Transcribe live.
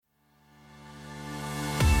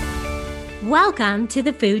Welcome to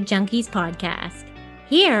the Food Junkies Podcast.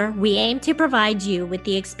 Here, we aim to provide you with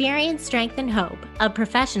the experience, strength, and hope of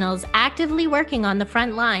professionals actively working on the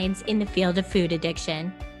front lines in the field of food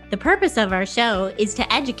addiction. The purpose of our show is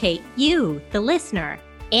to educate you, the listener,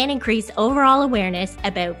 and increase overall awareness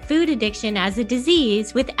about food addiction as a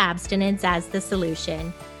disease with abstinence as the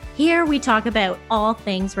solution. Here, we talk about all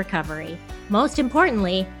things recovery. Most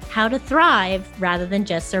importantly, how to thrive rather than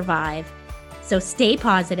just survive. So stay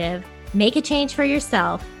positive, make a change for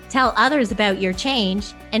yourself, tell others about your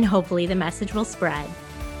change, and hopefully the message will spread.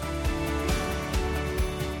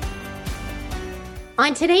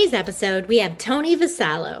 On today's episode, we have Tony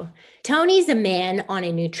Vassallo. Tony's a man on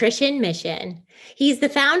a nutrition mission. He's the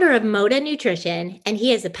founder of Moda Nutrition, and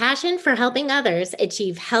he has a passion for helping others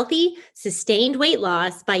achieve healthy, sustained weight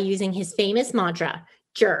loss by using his famous mantra,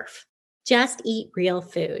 JERF, just eat real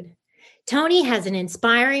food. Tony has an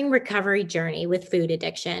inspiring recovery journey with food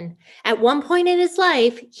addiction. At one point in his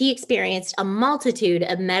life, he experienced a multitude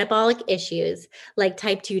of metabolic issues like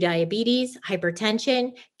type 2 diabetes,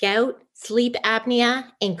 hypertension, gout, sleep apnea,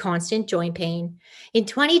 and constant joint pain. In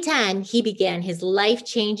 2010, he began his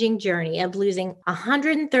life-changing journey of losing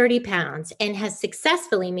 130 pounds and has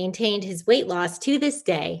successfully maintained his weight loss to this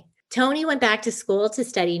day. Tony went back to school to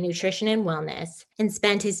study nutrition and wellness and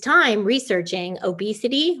spent his time researching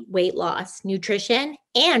obesity, weight loss, nutrition,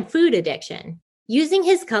 and food addiction. Using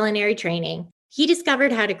his culinary training, he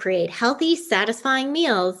discovered how to create healthy, satisfying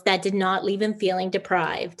meals that did not leave him feeling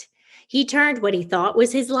deprived. He turned what he thought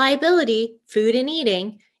was his liability, food and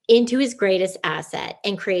eating, into his greatest asset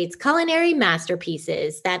and creates culinary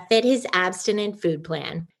masterpieces that fit his abstinent food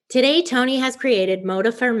plan. Today, Tony has created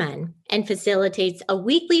Moda for Men and facilitates a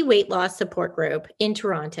weekly weight loss support group in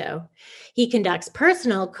Toronto. He conducts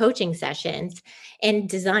personal coaching sessions and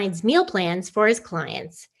designs meal plans for his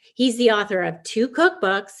clients. He's the author of 2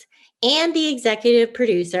 cookbooks and the executive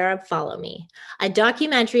producer of Follow Me, a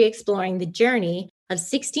documentary exploring the journey of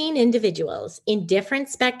 16 individuals in different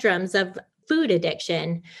spectrums of food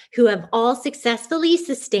addiction who have all successfully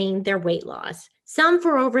sustained their weight loss, some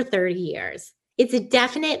for over 30 years. It's a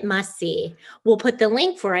definite must-see. We'll put the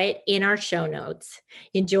link for it in our show notes.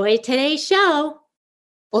 Enjoy today's show.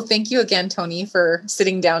 Well, thank you again, Tony, for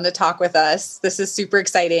sitting down to talk with us. This is super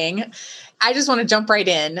exciting. I just want to jump right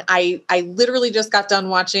in. I literally just got done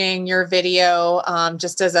watching your video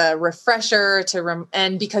just as a refresher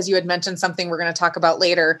and because you had mentioned something we're going to talk about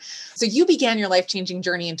later. So you began your life-changing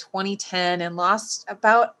journey in 2010 and lost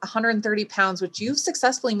about 130 pounds, which you've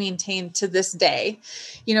successfully maintained to this day.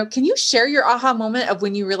 Can you share your aha moment of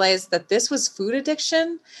when you realized that this was food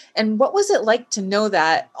addiction? And what was it like to know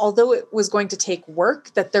that, although it was going to take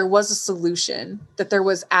work, that there was a solution, that there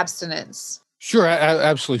was abstinence? Sure,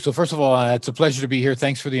 absolutely. So first of all, it's a pleasure to be here.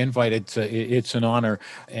 Thanks for the invite. It's an honor,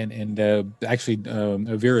 and actually,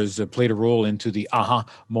 Vera's played a role into the aha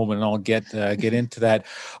moment, and I'll get into that.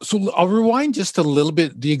 So I'll rewind just a little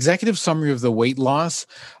bit. The executive summary of the weight loss.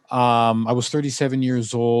 I was 37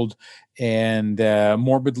 years old and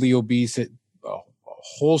morbidly obese. A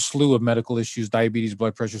whole slew of medical issues: diabetes,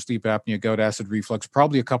 blood pressure, sleep apnea, gout, acid reflux.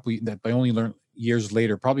 Probably a couple that I only learned years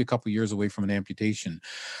later, probably a couple years away from an amputation.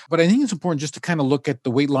 But I think it's important just to kind of look at the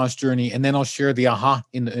weight loss journey, and then I'll share the aha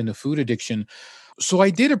in the food addiction. So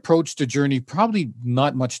I did approach the journey probably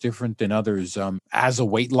not much different than others as a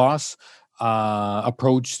weight loss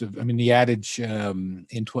approach. I mean, the adage in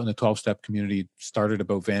the 12-step community started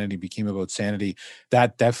about vanity, became about sanity.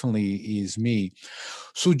 That definitely is me.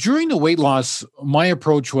 So during the weight loss, my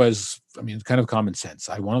approach was, kind of common sense.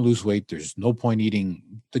 I want to lose weight. There's no point eating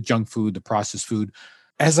the junk food, the processed food.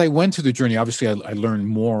 As I went through the journey, obviously I learned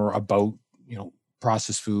more about,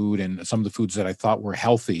 processed food and some of the foods that I thought were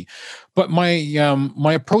healthy. But my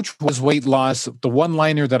approach was weight loss. The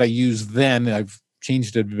one-liner that I used then, I've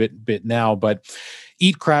changed it a bit now, but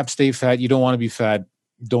eat crap, stay fat. You don't want to be fat.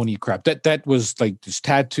 Don't eat crap. That was like just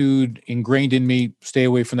tattooed, ingrained in me. Stay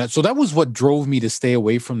away from that. So that was what drove me to stay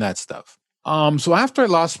away from that stuff. So after I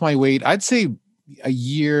lost my weight, I'd say a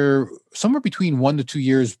year, somewhere between 1 to 2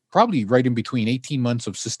 years, probably right in between 18 months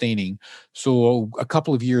of sustaining. So a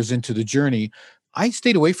couple of years into the journey, I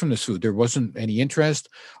stayed away from this food. There wasn't any interest.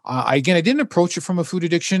 I didn't approach it from a food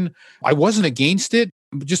addiction. I wasn't against it,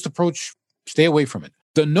 but just stay away from it.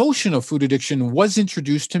 The notion of food addiction was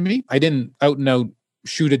introduced to me. I didn't out and out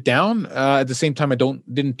shoot it down. At the same time, I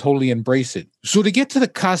didn't totally embrace it. So to get to the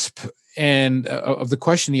cusp and of the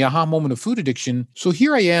question, the aha moment of food addiction. So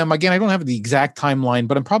here I am. Again, I don't have the exact timeline,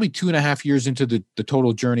 but I'm probably 2.5 years into the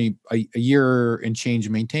total journey, a year and change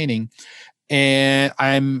maintaining. And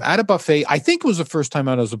I'm at a buffet. I think it was the first time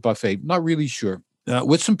out as a buffet. Not really sure.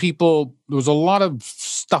 With some people, there was a lot of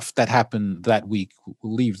stuff that happened that week.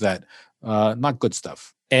 We'll leave that, not good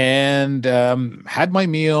stuff. And had my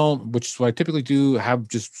meal, which is what I typically do, have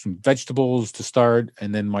just some vegetables to start.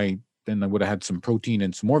 And then I would have had some protein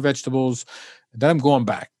and some more vegetables. And then I'm going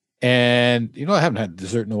back. And, I haven't had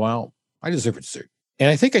dessert in a while. I deserve a dessert. And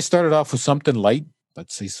I think I started off with something light.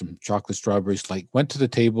 Let's say some chocolate strawberries, like went to the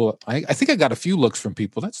table. I think I got a few looks from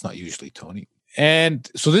people. That's not usually Tony. And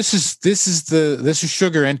so this is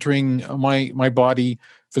sugar entering my body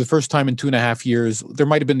for the first time in 2.5 years. There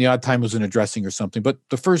might have been the odd time it was in a dressing or something, but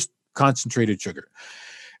the first concentrated sugar.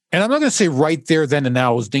 And I'm not going to say right there, then and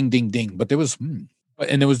now it was ding, ding, ding, but there was, and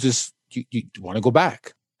there was this, you want to go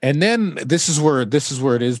back. And then this is where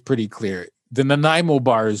it is pretty clear. The Nanaimo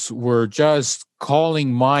bars were just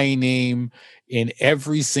calling my name in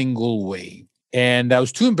every single way. And I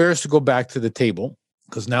was too embarrassed to go back to the table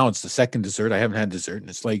because now it's the second dessert. I haven't had dessert. And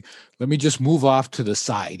it's like, let me just move off to the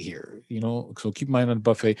side here, so keep mine on the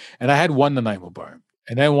buffet. And I had one Nanaimo bar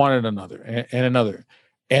and I wanted another and another.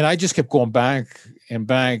 And I just kept going back and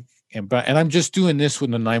back and back. And I'm just doing this with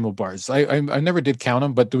Nanaimo bars. I never did count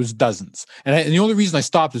them, but there was dozens. And the only reason I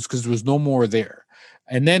stopped is because there was no more there.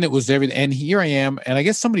 And then it was everything. And here I am. And I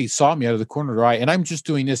guess somebody saw me out of the corner of their eye. And I'm just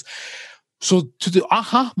doing this. So to the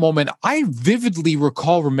aha moment, I vividly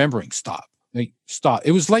recall remembering stop. Stop.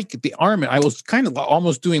 It was like the arm. I was kind of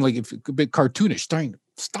almost doing like a bit cartoonish, starting,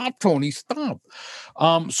 stop, Tony, stop.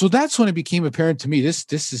 So that's when it became apparent to me, this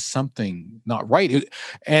is something not right.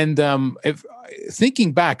 If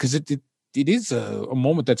thinking back, because it is a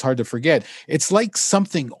moment that's hard to forget. It's like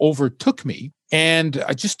something overtook me. And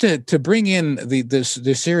just to bring in the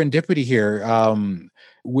serendipity here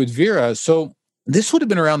with Vera. So this would have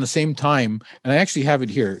been around the same time, and I actually have it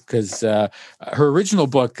here because her original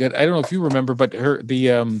book. I don't know if you remember, but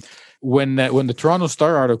when the Toronto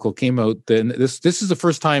Star article came out, then this is the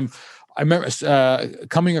first time I remember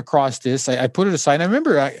coming across this. I put it aside. And I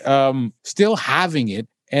remember still having it,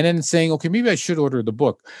 and then saying, "Okay, maybe I should order the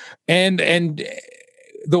book." And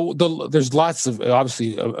there's lots of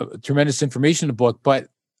obviously tremendous information in the book, but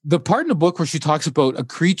the part in the book where she talks about a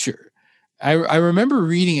creature. I remember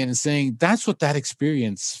reading it and saying that's what that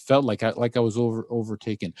experience felt like. I was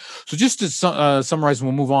overtaken. So just to summarize, and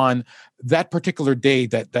we'll move on. That particular day,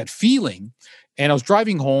 that feeling, and I was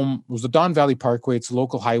driving home. It was the Don Valley Parkway. It's a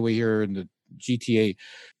local highway here in the GTA.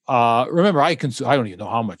 Remember, I don't even know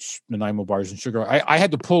how much Nanaimo bars and sugar. I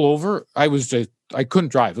had to pull over. I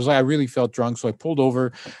couldn't drive. It was like I really felt drunk, so I pulled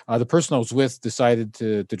over. The person I was with decided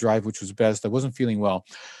to drive, which was best. I wasn't feeling well.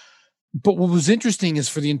 But what was interesting is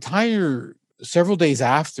for the entire several days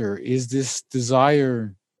after is this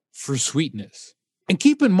desire for sweetness. And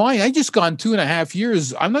keep in mind, I just gone 2.5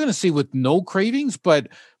 years. I'm not going to say with no cravings, but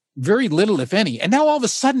very little, if any. And now all of a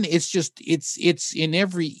sudden it's in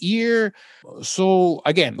every ear. So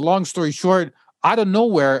again, long story short, out of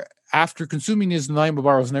nowhere, after consuming these Nanaimo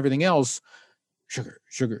bars and everything else, sugar,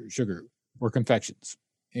 or confections.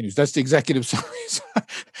 Anyways, that's the executive summary.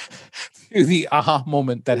 The aha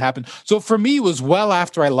moment that happened. So for me, it was well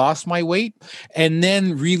after I lost my weight and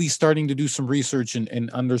then really starting to do some research and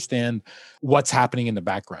understand what's happening in the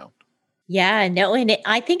background. Yeah, no, and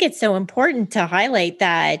I think it's so important to highlight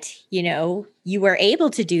that, you were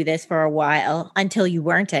able to do this for a while until you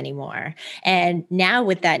weren't anymore. And now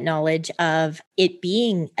with that knowledge of it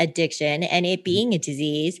being addiction and it being a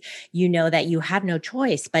disease, you know that you have no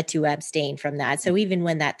choice but to abstain from that. So even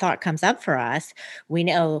when that thought comes up for us, we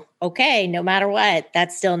know, okay, no matter what,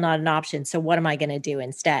 that's still not an option. So what am I going to do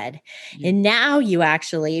instead? Yeah. And now you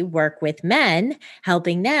actually work with men,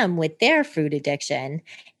 helping them with their food addiction.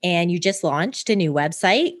 And you just launched a new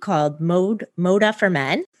website called Moda for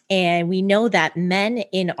Men. And we know that men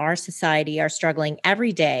in our society are struggling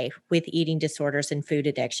every day with eating disorders and food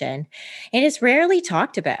addiction. And it's rarely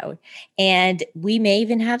talked about. And we may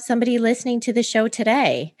even have somebody listening to the show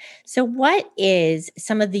today. So what is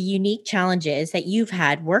some of the unique challenges that you've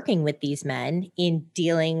had working with these men in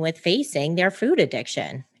dealing with facing their food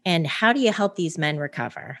addiction? And how do you help these men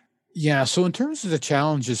recover? Yeah. So in terms of the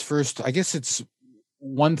challenges, first, I guess it's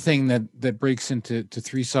one thing that breaks into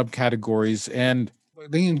three subcategories. And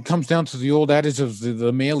then it comes down to the old adage of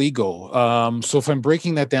the male ego. So if I'm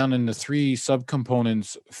breaking that down into three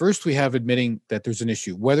subcomponents, first we have admitting that there's an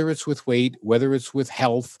issue, whether it's with weight, whether it's with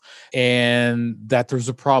health, and that there's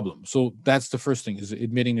a problem. So that's the first thing, is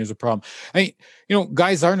admitting there's a problem.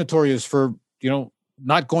 Guys are notorious for,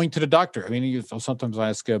 not going to the doctor. I mean, sometimes I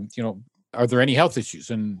ask, are there any health issues?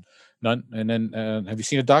 And none. And then, have you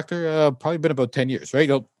seen a doctor? Probably been about 10 years, right?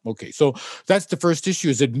 Oh, okay. So that's the first issue,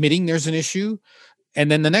 is admitting there's an issue. And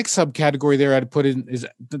then the next subcategory there I'd put in is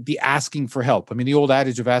the asking for help. I mean, the old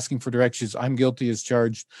adage of asking for directions, I'm guilty as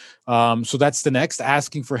charged. So that's the next,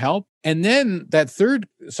 asking for help. And then that third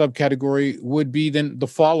subcategory would be then the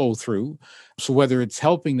follow through. So whether it's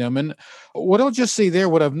helping them, and what I'll just say there,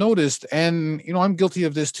 what I've noticed, and I'm guilty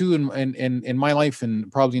of this too in my life,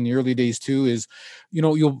 and probably in the early days too, is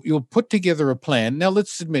you'll put together a plan. Now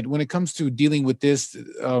let's admit, when it comes to dealing with this,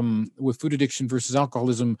 with food addiction versus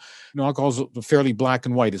alcoholism, alcohol is fairly black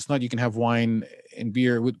and white. It's not you can have wine and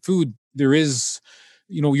beer. With food, there is,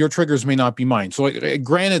 your triggers may not be mine. So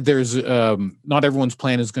granted, there's not everyone's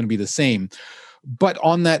plan is going to be the same. But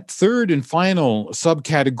on that third and final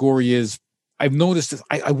subcategory is, I've noticed this,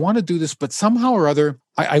 I want to do this, but somehow or other,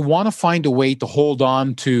 I want to find a way to hold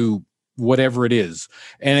on to whatever it is.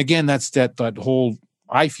 And again, that's that whole,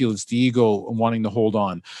 I feel it's the ego wanting to hold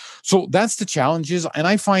on. So that's the challenges. And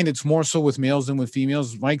I find it's more so with males than with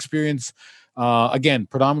females. My experience, again,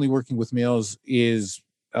 predominantly working with males is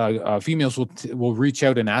females will reach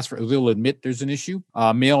out and ask for, they'll admit there's an issue.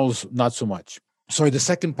 Males, not so much. Sorry, the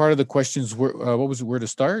second part of the question is what was it, where to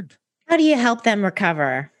start? How do you help them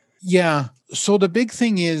recover? Yeah. So the big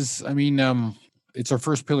thing is, it's our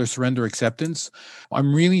first pillar, surrender acceptance.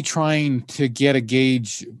 I'm really trying to get a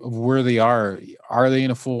gauge of where they are. Are they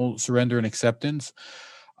in a full surrender and acceptance,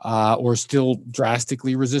 or still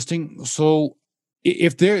drastically resisting? So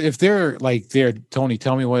if they're like, there, Tony,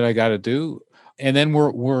 tell me what I got to do. And then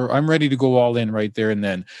I'm ready to go all in right there and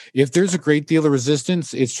then. If there's a great deal of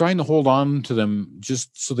resistance, it's trying to hold on to them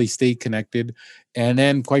just so they stay connected. And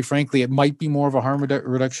then, quite frankly, it might be more of a harm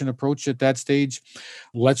reduction approach at that stage.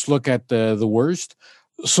 Let's look at the worst.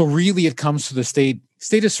 So really, it comes to the state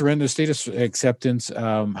of surrender, state of acceptance,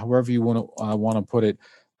 however you want to put it.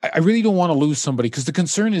 I really don't want to lose somebody, because the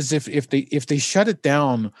concern is if they shut it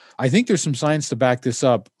down. I think there's some science to back this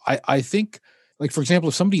up. I think, like, for example,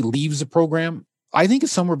 if somebody leaves a program, I think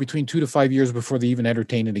it's somewhere between 2 to 5 years before they even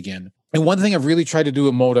entertain it again. And one thing I've really tried to do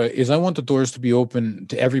at Moda is I want the doors to be open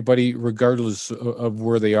to everybody, regardless of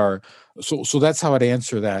where they are. So that's how I'd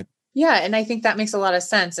answer that. Yeah. And I think that makes a lot of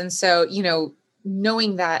sense. And so,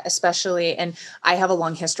 knowing that, especially, and I have a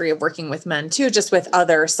long history of working with men too, just with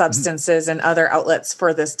other substances and other outlets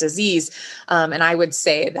for this disease. And I would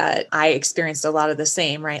say that I experienced a lot of the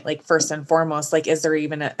same, right? Like, first and foremost, like, is there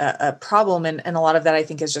even a problem? And a lot of that I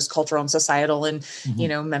think is just cultural and societal, and,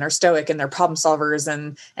 men are stoic and they're problem solvers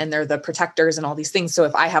and they're the protectors and all these things. So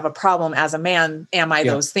if I have a problem as a man, am I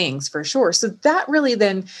those things? For sure. So that really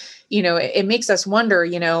then, it makes us wonder,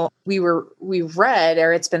 we've read,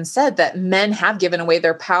 or it's been said that men have given away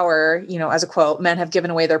their power, as a quote, men have given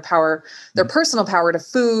away their power, their personal power, to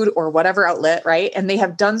food or whatever outlet, right? And they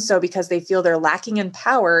have done so because they feel they're lacking in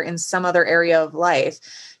power in some other area of life,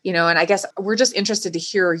 and I guess we're just interested to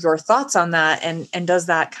hear your thoughts on that. And does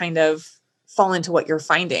that kind of fall into what you're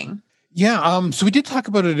finding? Yeah. So we did talk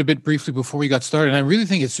about it a bit briefly before we got started. And I really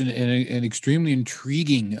think it's an extremely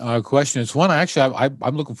intriguing question. It's one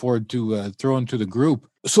I'm looking forward to throwing to the group.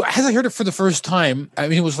 So as I heard it for the first time,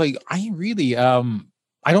 it was like, I really, I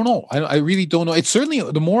don't know. I really don't know. It's certainly,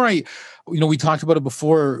 the more we talked about it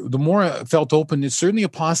before, the more I felt open. It's certainly a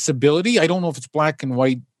possibility. I don't know if it's black and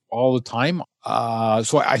white all the time.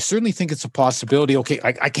 So I certainly think it's a possibility. Okay,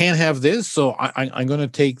 I can't have this, so I'm going to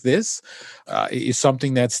take this. Is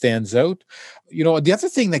something that stands out. The other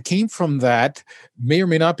thing that came from that may or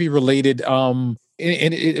may not be related. And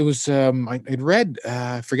it was I'd read,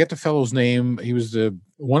 I forget the fellow's name. He was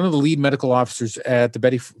one of the lead medical officers at the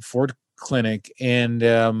Betty Ford Clinic, and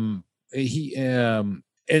he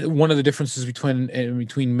one of the differences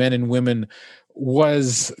between men and women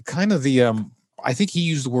was kind of the I think he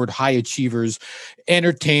used the word high achievers,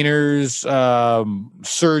 entertainers,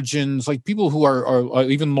 surgeons, like people who are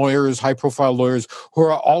even lawyers, high profile lawyers, who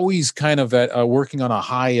are always kind of working on a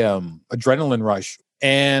high adrenaline rush,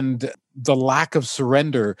 and the lack of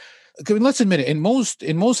surrender. Let's admit it, in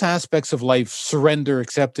most aspects of life, surrender,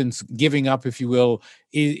 acceptance, giving up, if you will,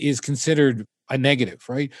 is considered a negative,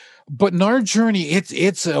 right? But in our journey, it's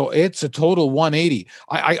a total 180.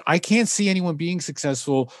 I can't see anyone being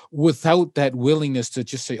successful without that willingness to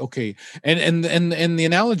just say, okay. And the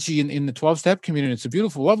analogy in the 12-step community, it's a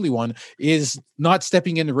beautiful, lovely one, is not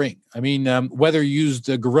stepping in the ring. Whether you use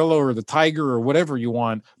the gorilla or the tiger or whatever you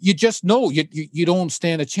want, you just know you don't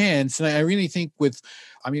stand a chance. And I really think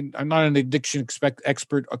I'm not an addiction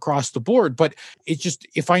expert across the board, but it's just,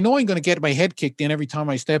 if I know I'm going to get my head kicked in every time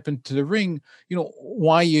I step into the ring,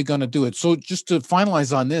 why are you going to do it? So just to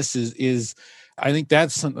finalize on this is I think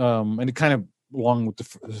that's, and it kind of along with the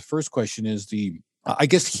first question is I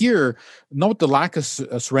guess here, not the lack of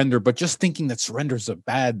surrender, but just thinking that surrender is a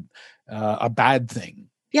bad a bad thing.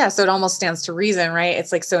 Yeah. So it almost stands to reason, right?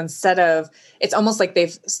 It's like, so instead of, it's almost like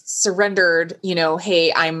they've surrendered,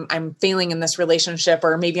 hey, I'm failing in this relationship,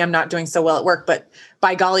 or maybe I'm not doing so well at work, but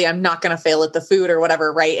by golly, I'm not going to fail at the food or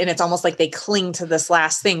whatever. Right. And it's almost like they cling to this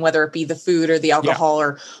last thing, whether it be the food or the alcohol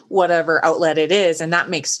or whatever outlet it is. And that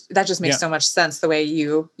just makes so much sense the way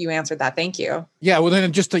you answered that. Thank you. Yeah. Well, then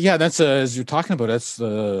just, that's as you're talking about, that's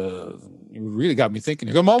you really got me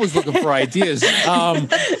thinking. I'm always looking for ideas.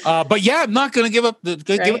 But yeah, I'm not going to give up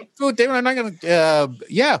give up food there. I'm not going to,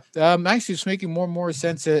 actually it's making more and more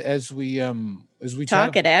sense as we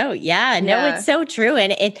talk it out. Yeah, no, it's so true.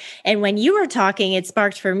 And when you were talking, it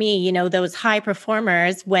sparked for me, those high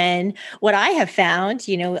performers, when what I have found,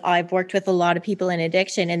 I've worked with a lot of people in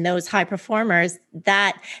addiction, and those high performers,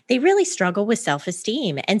 that they really struggle with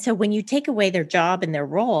self-esteem. And so when you take away their job and their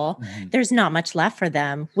role, there's not much left for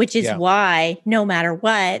them, which is why no matter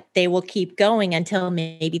what, they will keep going until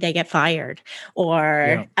maybe they get fired,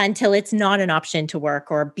 or until it's not an option to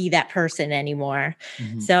work or be that person anymore.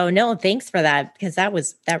 So no, thanks for that, because that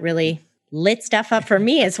really lit stuff up for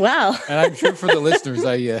me as well. And I'm sure for the listeners,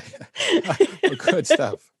 good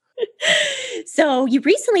stuff. So you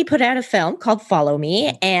recently put out a film called Follow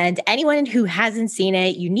Me, and anyone who hasn't seen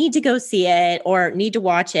it, you need to go see it or need to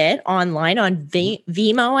watch it online on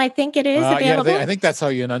Vimeo, I think it is available. I think that's how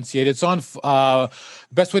you enunciate it. It's on,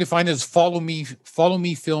 best way to find it is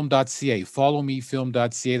followmefilm.ca,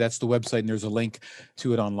 followmefilm.ca. That's the website, and there's a link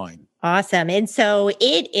to it online. Awesome. And so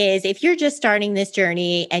it is, if you're just starting this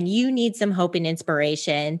journey and you need some hope and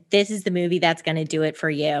inspiration, this is the movie that's going to do it for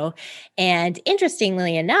you. And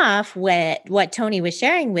interestingly enough, what Tony was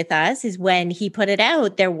sharing with us is when he put it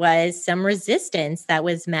out, there was some resistance that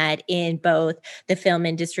was met in both the film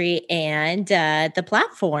industry and the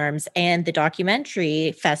platforms and the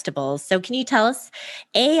documentary festivals. So can you tell us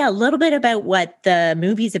a little bit about what the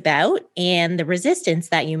movie's about and the resistance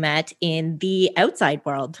that you met in the outside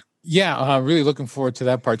world? Yeah, really looking forward to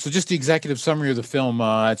that part. So just the executive summary of the film.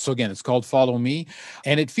 So again, it's called Follow Me,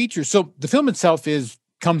 and it features, so the film itself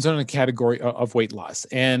comes under the category of weight loss.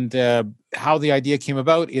 And how the idea came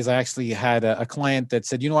about is I actually had a client that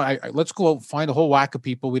said, let's go find a whole whack of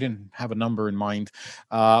people. We didn't have a number in mind,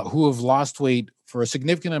 who have lost weight for a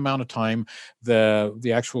significant amount of time.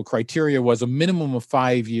 The actual criteria was a minimum of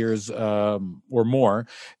 5 years or more,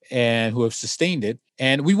 and who have sustained it.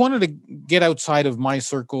 And we wanted to get outside of my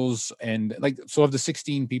circles, and so of the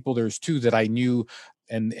 16 people, there's 2 that I knew,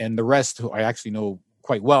 and the rest who I actually know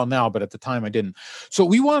quite well now, but at the time I didn't. So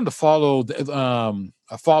we wanted to follow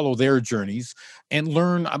their journeys and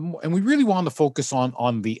learn, and we really wanted to focus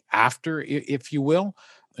on the after, if you will,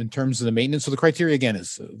 in terms of the maintenance. So the criteria again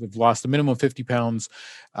is they've lost a minimum of 50 pounds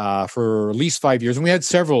for at least 5 years, and we had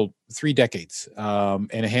 3 decades, and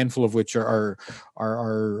a handful of which are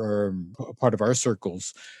part of our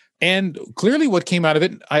circles. And clearly, what came out of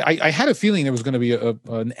it, I had a feeling there was going to be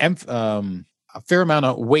a fair amount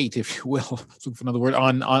of weight, if you will, looking for another word,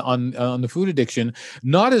 on the food addiction.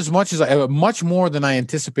 Not as much as much more than I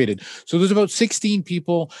anticipated. So there's about 16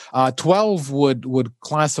 people. 12 would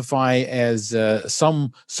classify as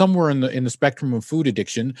somewhere in the spectrum of food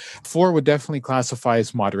addiction. 4 would definitely classify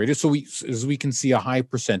as moderated. So we can see a high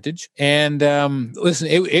percentage. And listen,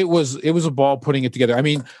 it was a ball putting it together. I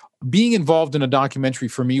mean, being involved in a documentary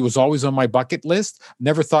for me was always on my bucket list.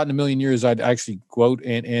 Never thought in a million years I'd actually go out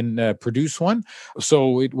and produce one.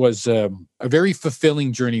 So it was a very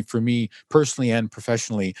fulfilling journey for me personally and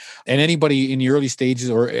professionally. And anybody in the early stages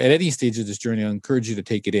or at any stage of this journey, I encourage you to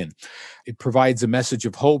take it in. It provides a message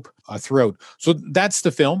of hope throughout. So that's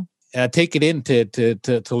the film. Take it in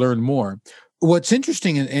to learn more. What's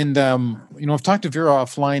interesting, and I've talked to Vera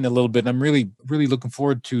offline a little bit, and I'm really, really looking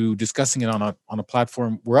forward to discussing it on a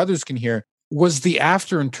platform where others can hear, was the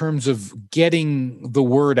after in terms of getting the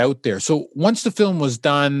word out there. So once the film was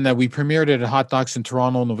done, we premiered it at Hot Docs in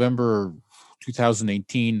Toronto, November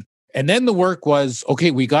 2018. And then the work was,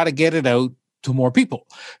 okay, we got to get it out to more people.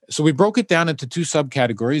 So we broke it down into 2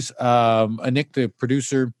 subcategories. Nick, the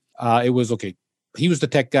producer, it was, okay, he was the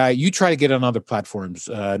tech guy. You try to get on other platforms,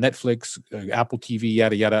 Netflix, Apple TV,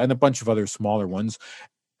 yada, yada, and a bunch of other smaller ones.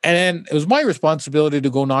 And then it was my responsibility to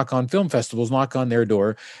go knock on film festivals, knock on their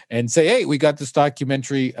door and say, hey, we got this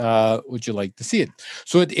documentary. Would you like to see it?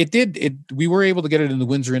 So we were able to get it in the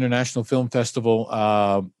Windsor International Film Festival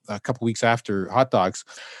a couple weeks after Hot Docs.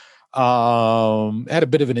 Had a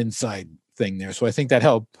bit of an inside thing there. So I think that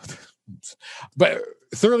helped. But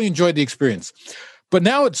thoroughly enjoyed the experience. But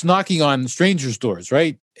now it's knocking on strangers' doors,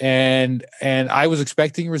 right? And I was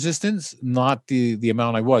expecting resistance, not the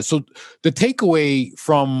amount I was. So the takeaway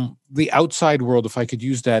from the outside world, if I could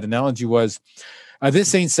use that analogy, was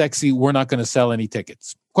This ain't sexy. We're not going to sell any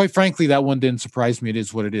tickets. Quite frankly, that one didn't surprise me. It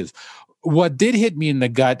is what it is. What did hit me in the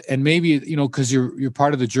gut, and maybe, because you're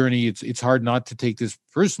part of the journey, it's hard not to take this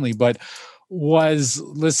personally, but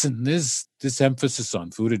listen, this emphasis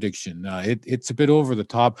on food addiction, it's a bit over the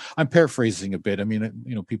top. I'm paraphrasing a bit. I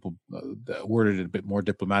mean, people worded it a bit more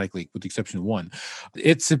diplomatically, with the exception of one.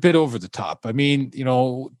 It's a bit over the top. I mean,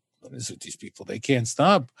 what is it with these people? They can't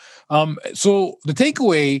stop. So the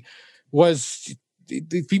takeaway was,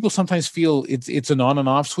 people sometimes feel it's an on and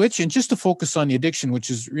off switch. And just to focus on the addiction, which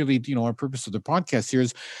is really, our purpose of the podcast here,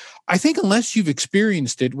 is I think unless you've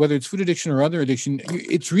experienced it, whether it's food addiction or other addiction,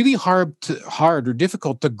 it's really hard or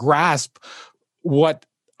difficult to grasp what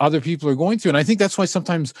other people are going through. And I think that's why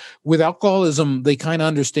sometimes with alcoholism, they kind of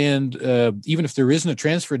understand, even if there isn't a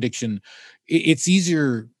transfer addiction, it's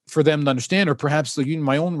easier for them to understand. Or perhaps like in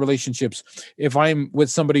my own relationships, if I'm with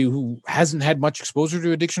somebody who hasn't had much exposure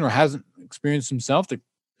to addiction or hasn't experienced himself,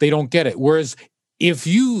 they don't get it. Whereas if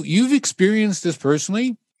you've experienced this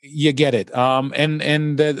personally, you get it.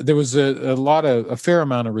 And there was a fair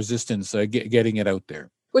amount of resistance getting it out there.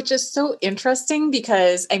 Which is so interesting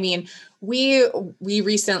because, I mean, we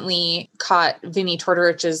recently caught Vinnie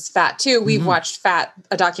Tortorich's Fat 2. We've watched Fat,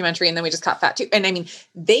 a documentary, and then we just caught Fat 2. And I mean,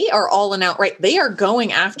 they are all and out, right? They are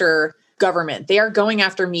going after government. They are going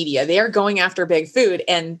after media. They are going after big food.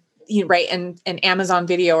 And right. And Amazon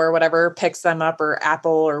Video or whatever picks them up, or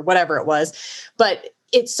Apple or whatever it was. But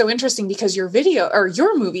it's so interesting because your video or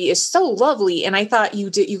your movie is so lovely. And I thought you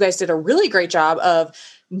guys did a really great job of,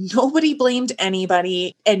 nobody blamed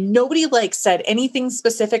anybody, and nobody said anything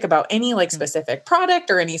specific about any specific product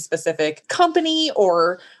or any specific company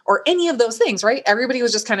or any of those things, right? Everybody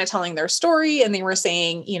was just kind of telling their story, and they were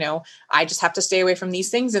saying, I just have to stay away from these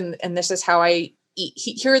things. And this is how I eat.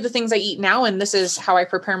 Here are the things I eat now. And this is how I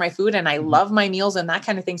prepare my food. And I love my meals and that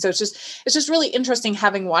kind of thing. So it's just really interesting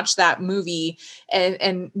having watched that movie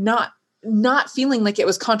and not feeling like it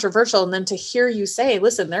was controversial. And then to hear you say,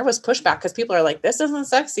 listen, there was pushback because people are like, this isn't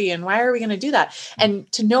sexy. And why are we going to do that?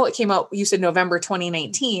 And to know it came out, you said November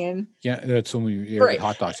 2019. Yeah. That's when we aired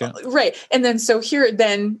Hot Docs. Yeah. Right. And then, so here,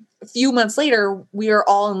 then a few months later, we are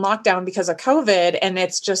all in lockdown because of COVID. And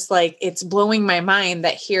it's just it's blowing my mind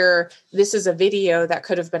that this is a video that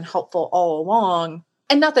could have been helpful all along.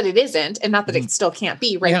 And not that it isn't, and not that it still can't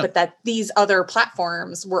be, right? Yeah. But that these other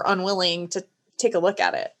platforms were unwilling to take a look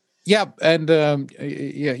at it. Yeah. And and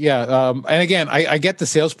again, I get the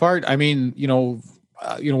sales part. I mean,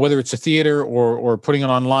 whether it's a theater or putting it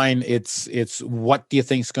online, it's what do you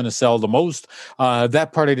think is going to sell the most?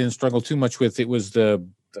 That part I didn't struggle too much with. It was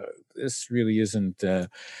this really isn't,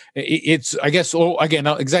 it's, I guess, again,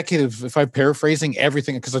 now executive, if I'm paraphrasing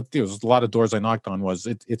everything, because there was a lot of doors I knocked on,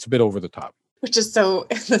 it's a bit over the top. Which is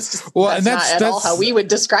that's not at all how we would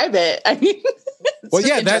describe it. I mean,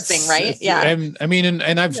 interesting, right? Yeah. And I mean,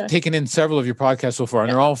 and I've taken in several of your podcasts so far,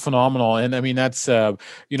 and they're all phenomenal. And I mean, that's,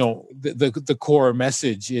 the core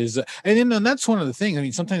message is, and that's one of the things. I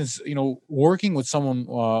mean, sometimes, working with someone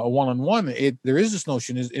one-on-one, there is this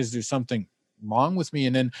notion, is there something wrong with me?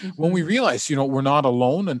 And then when we realize, we're not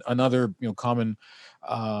alone, and another, common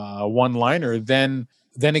one-liner, then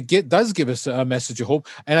it does give us a message of hope.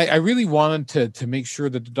 And I really wanted to make sure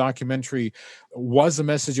that the documentary was a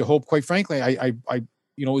message of hope. Quite frankly,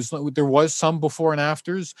 there was some before and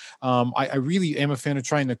afters. I really am a fan of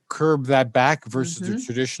trying to curb that back versus the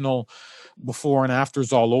traditional before and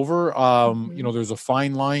afters all over. There's a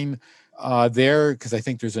fine line there, because I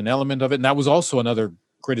think there's an element of it. And that was also another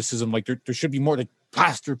criticism. There should be more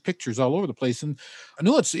plaster pictures all over the place. And I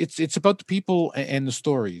know it's about the people and the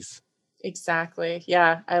stories. Exactly.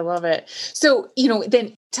 Yeah, I love it. So,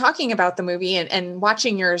 then talking about the movie and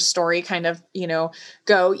watching your story kind of,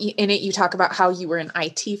 go in it, you talk about how you were in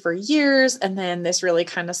IT for years, and then this really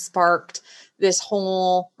kind of sparked this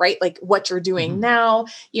whole, right, what you're doing now,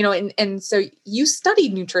 and so you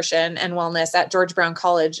studied nutrition and wellness at George Brown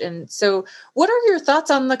College. And so what are your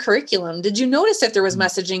thoughts on the curriculum? Did you notice if there was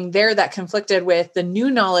messaging there that conflicted with the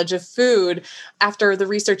new knowledge of food after the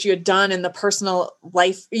research you had done and the personal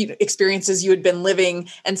life experiences you had been living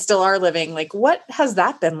and still are living? What has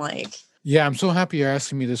that been like? Yeah, I'm so happy you're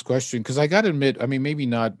asking me this question, because I got to admit, I mean, maybe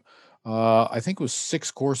not, I think it was 6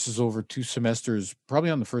 courses over 2 semesters, probably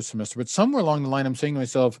on the first semester, but somewhere along the line, I'm saying to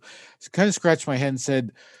myself, kind of scratched my head and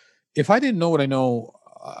said, if I didn't know what I know,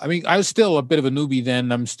 I mean, I was still a bit of a newbie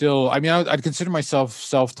then. I'd consider myself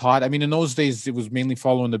self-taught. I mean, in those days, it was mainly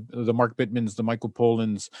following the Mark Bittmans, the Michael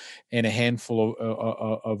Polans, and a handful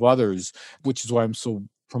of others, which is why I'm so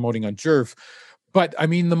promoting on Jerf. But I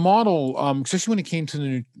mean, the model, especially when it came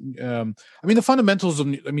to the fundamentals of,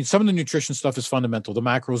 some of the nutrition stuff is fundamental, the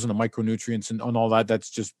macros and the micronutrients and all that. That's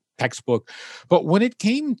just textbook. But when it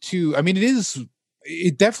came to,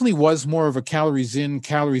 it definitely was more of a calories in,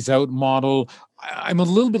 calories out model. I'm a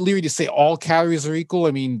little bit leery to say all calories are equal.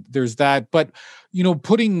 I mean, there's that, but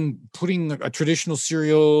putting a traditional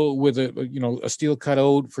cereal with a steel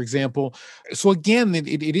cutout, for example. So again,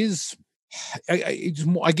 it is.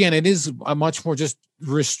 Again, it is a much more just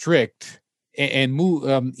restrict and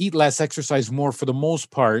move, eat less, exercise more for the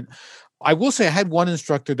most part. I will say I had one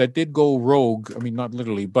instructor that did go rogue. I mean, not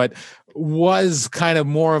literally, but was kind of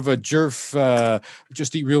more of a jerf,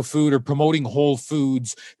 just eat real food or promoting whole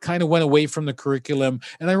foods, kind of went away from the curriculum.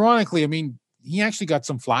 And ironically, I mean, he actually got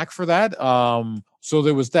some flack for that. So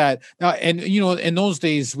there was that. Now, and in those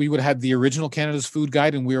days, we would have the original Canada's Food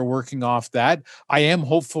Guide, and we were working off that. I am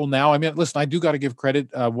hopeful now. I mean, listen, I do got to give credit,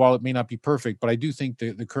 while it may not be perfect, but I do think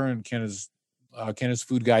the current Canada's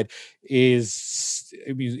Food Guide is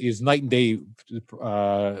night and day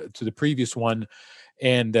to the previous one,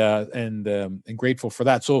 and grateful for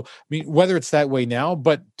that. So, I mean, whether it's that way now,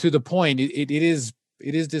 but to the point, it is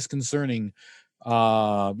disconcerting.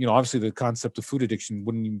 Obviously the concept of food addiction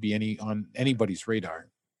wouldn't even be on anybody's radar.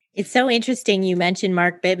 It's so interesting you mentioned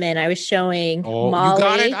Mark Bittman. I was showing Molly. You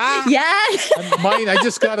got it? Yes. Mine, I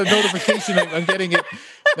just got a notification. I'm getting it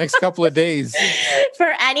next couple of days.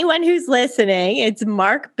 For anyone who's listening, it's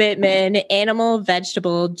Mark Bittman, Animal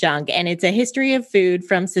Vegetable Junk, and it's a history of food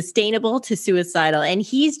from sustainable to suicidal. And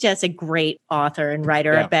he's just a great author and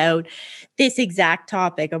writer about this exact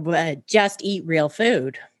topic of just eat real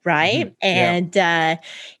food. Right. Mm-hmm.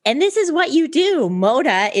 And this is what you do.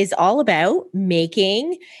 Moda is all about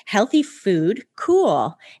making healthy food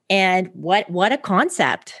cool. And what a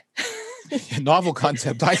concept. Novel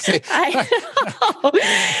concept, I say.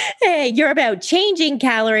 Hey, you're about changing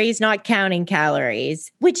calories, not counting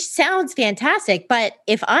calories, which sounds fantastic. But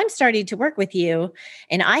if I'm starting to work with you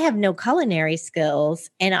and I have no culinary skills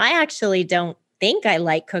and I actually don't think I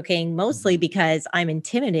like cooking, mostly because I'm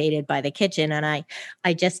intimidated by the kitchen and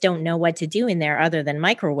I just don't know what to do in there other than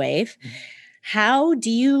microwave. How do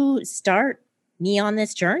you start me on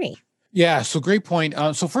this journey? Yeah, so great point.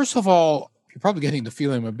 So first of all, you're probably getting the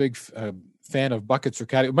feeling I'm a big fan of buckets or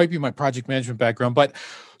cat. It might be my project management background, but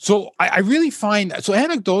so I really find, so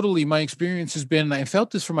anecdotally, my experience has been, I felt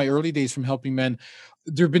this from my early days from helping men.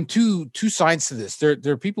 There have been two sides to this. There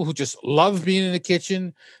are people who just love being in the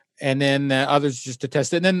kitchen, and then others just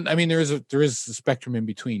detest it. And then, I mean, there is a spectrum in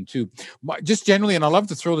between too. Just generally, and I love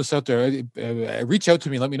to throw this out there. Reach out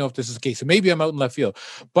to me, let me know if this is the case. So maybe I'm out in left field,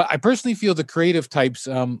 but I personally feel the creative types.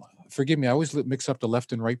 Forgive me, I always mix up the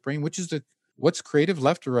left and right brain. What's creative,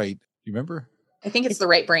 left or right? Do you remember? I think it's the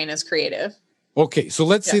right brain is creative. Okay, so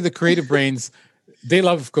let's say the creative brains. They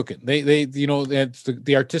love cooking. They that's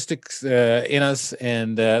the artistic in us,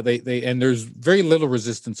 and and there's very little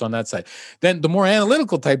resistance on that side. Then the more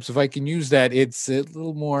analytical types, if I can use that, it's a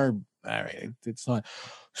little more. All right, it's not.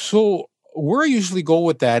 So where I usually go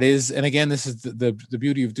with that is, and again, this is the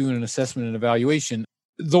beauty of doing an assessment and evaluation.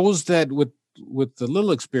 Those that with the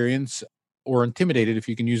little experience or intimidated, if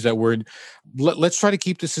you can use that word, let's try to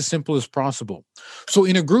keep this as simple as possible. So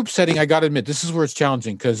in a group setting, I got to admit, this is where it's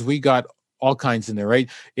challenging because we got all kinds in there, right?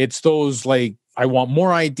 It's those like, I want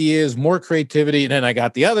more ideas, more creativity. And then I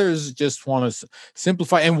got the others just want to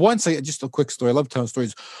simplify. And just a quick story. I love telling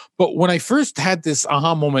stories. But when I first had this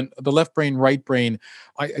aha moment, the left brain, right brain,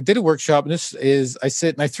 I did a workshop, and I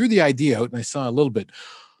sit and I threw the idea out and I saw a little bit.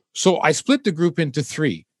 So I split the group into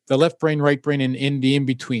three, the left brain, right brain, and the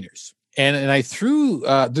in-betweeners. And I threw,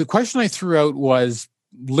 the question I threw out was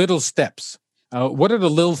little steps. What are the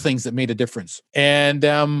little things that made a difference? And,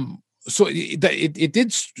 so it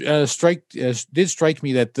did strike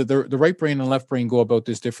me that the right brain and left brain go about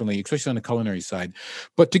this differently, especially on the culinary side.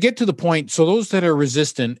 But to get to the point, so those that are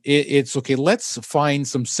resistant, it's okay. Let's find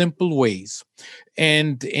some simple ways,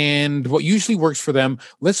 and what usually works for them.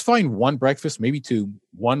 Let's find one breakfast, maybe two,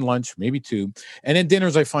 one lunch, maybe two, and then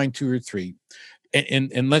dinners I find two or three.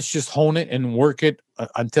 And let's just hone it and work it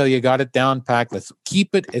until you got it down packed. Let's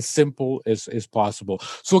keep it as simple as possible.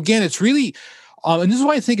 So again, it's really. And this is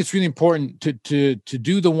why I think it's really important to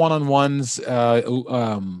do the one-on-ones,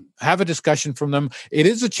 have a discussion from them. It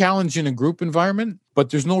is a challenge in a group environment, but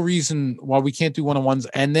there's no reason why we can't do one-on-ones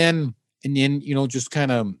and then just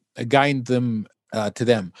kind of guide them to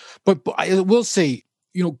them. But I will say,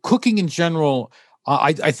 cooking in general,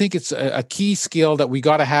 I think it's a key skill that we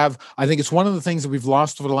got to have. I think it's one of the things that we've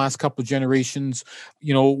lost over the last couple of generations,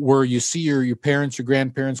 where you see your parents, your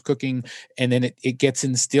grandparents cooking, and then it gets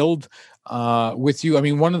instilled with you. I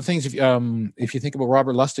mean, one of the things, if you think about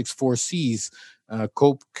Robert Lustig's 4 C's,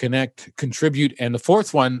 cope, connect, contribute, and the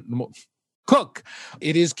fourth one, cook,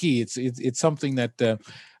 it is key. It's something that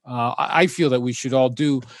I feel that we should all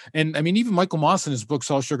do. And I mean, even Michael Moss in his book,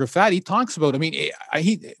 Salt, Sugar, Fat, he talks about, I mean,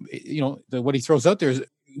 what he throws out there is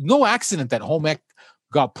no accident that home ec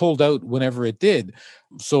got pulled out whenever it did,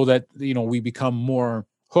 so that, we become more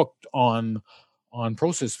hooked on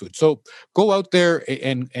processed food. So go out there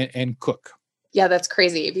and cook. Yeah, that's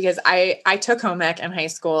crazy, because I took home ec in high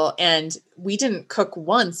school, and we didn't cook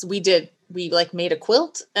once. We like made a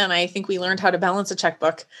quilt, and I think we learned how to balance a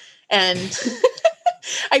checkbook. And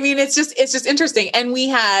I mean, it's just interesting. And we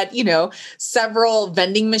had, several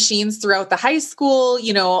vending machines throughout the high school,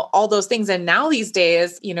 all those things. And now these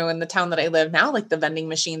days, in the town that I live now, like the vending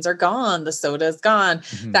machines are gone, the soda's gone,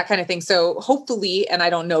 that kind of thing. So hopefully, and I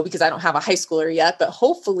don't know because I don't have a high schooler yet, but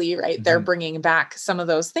hopefully, right, they're bringing back some of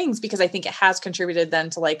those things, because I think it has contributed then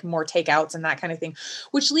to like more takeouts and that kind of thing,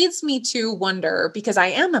 which leads me to wonder, because I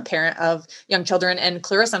am a parent of young children, and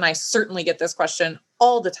Clarissa and I certainly get this question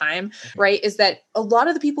all the time, right? Is that a lot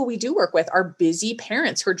of the people we do work with are busy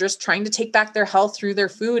parents who are just trying to take back their health through their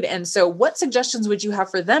food. And so what suggestions would you have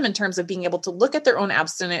for them in terms of being able to look at their own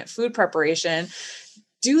abstinent food preparation,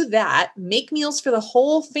 do that, make meals for the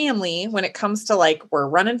whole family when it comes to like, we're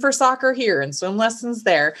running for soccer here and swim lessons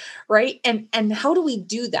there, right? And how do we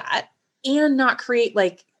do that and not create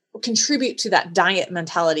like, contribute to that diet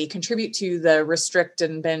mentality, contribute to the restrict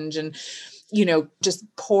and binge and just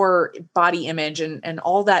poor body image and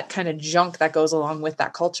all that kind of junk that goes along with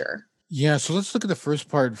that culture? Yeah, so let's look at the first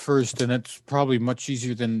part first, and that's probably much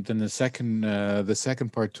easier than the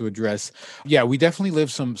second part to address. Yeah, we definitely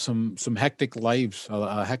live some hectic lives,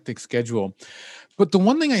 a hectic schedule. But the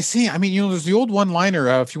one thing I see, I mean, there's the old one-liner: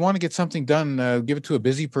 if you want to get something done, give it to a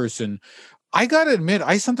busy person. I gotta admit,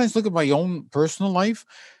 I sometimes look at my own personal life.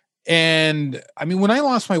 And I mean, when I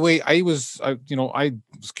lost my weight, I was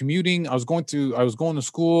commuting. I was going to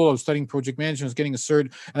school. I was studying project management. I was getting a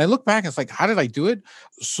cert. And I look back and it's like, how did I do it?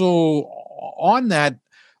 So on that,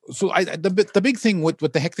 the big thing with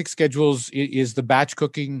the hectic schedules is the batch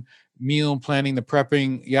cooking, meal planning, the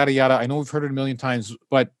prepping, yada, yada. I know we've heard it a million times,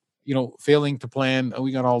 but failing to plan.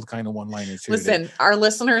 We got all kind of one-liners here. Listen, our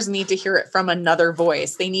listeners need to hear it from another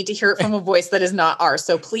voice. They need to hear it from a voice that is not ours.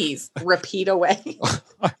 So please repeat away.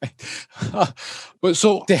 But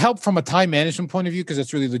so to help from a time management point of view, because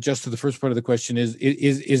that's really the gist of the first part of the question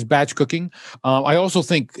is batch cooking. I also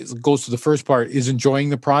think it goes to the first part, is enjoying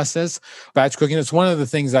the process. Batch cooking. It's one of the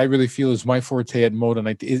things I really feel is my forte at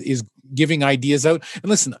Moda, is giving ideas out. And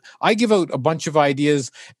listen, I give out a bunch of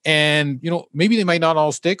ideas, and maybe they might not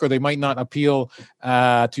all stick, or they might not appeal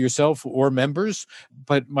to yourself or members.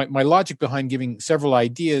 But my logic behind giving several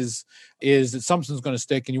ideas is that something's going to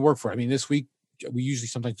stick and you work for it. I mean, this week we usually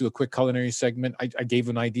sometimes do a quick culinary segment. I gave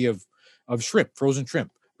an idea of shrimp, frozen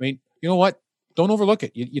shrimp. I mean, you know what? Don't overlook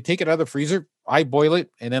it. You take it out of the freezer, I boil it,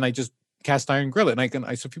 and then I just cast iron grill it. And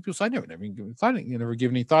I said, people say, I never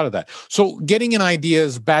give any thought of that. So getting in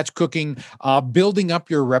ideas, batch cooking, building up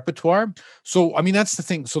your repertoire. So, I mean, that's the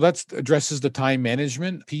thing. So that addresses the time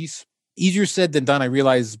management piece. Easier said than done, I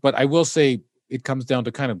realize, but I will say it comes down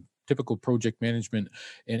to kind of typical project management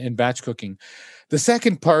and batch cooking. The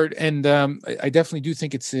second part, and I definitely do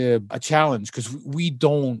think it's a challenge, because we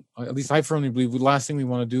don't, at least I firmly believe, the last thing we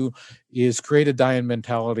want to do is create a diet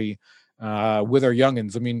mentality with our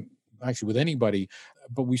youngins. I mean, actually with anybody,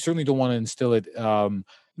 but we certainly don't want to instill it,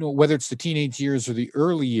 whether it's the teenage years or the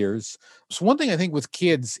early years. So one thing I think with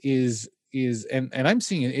kids is and I'm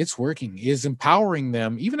seeing it's working, is empowering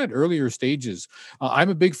them even at earlier stages. I'm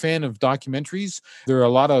a big fan of documentaries. There are a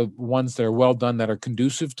lot of ones that are well done that are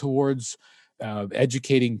conducive towards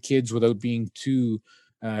educating kids without being too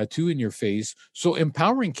in your face. So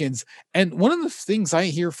empowering kids. And one of the things I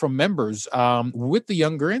hear from members with the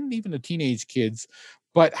younger and even the teenage kids,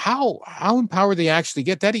 but how empowered they actually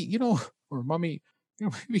get, Daddy, or Mommy,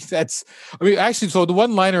 maybe that's, I mean, actually, so the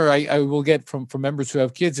one liner I will get from members who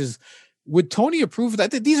have kids is, would Tony approve of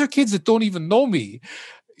that? These are kids that don't even know me.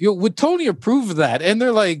 Would Tony approve of that? And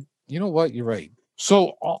they're like, you know what? You're right.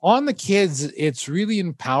 So on the kids, it's really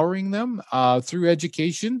empowering them through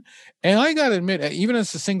education. And I got to admit, even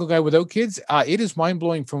as a single guy without kids, it is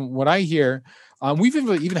mind-blowing from what I hear. We've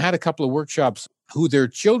even had a couple of workshops who their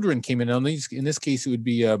children came in. In this case, it would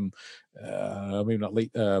be maybe not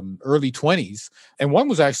late, early 20s. And one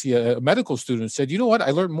was actually a medical student, said, you know what,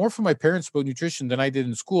 I learned more from my parents about nutrition than I did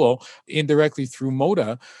in school, indirectly through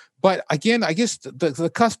Moda. But again, I guess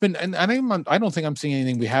the cusp, and I don't think I'm seeing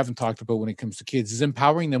anything we haven't talked about when it comes to kids, is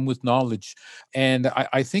empowering them with knowledge. And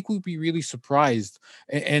I think we'll be really surprised,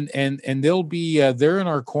 and they'll be they're in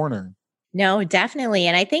our corner. No, definitely.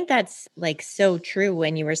 And I think that's like so true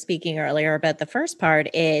when you were speaking earlier about the first part.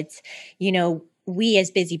 It's, we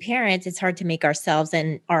as busy parents, it's hard to make ourselves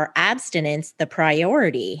and our abstinence the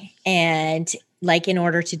priority. And like, in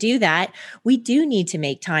order to do that, we do need to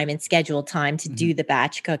make time and schedule time to do the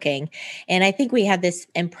batch cooking. And I think we have this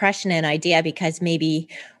impression and idea because maybe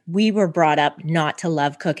we were brought up not to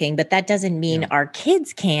love cooking, but that doesn't mean our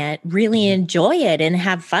kids can't really enjoy it and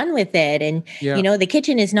have fun with it. And, the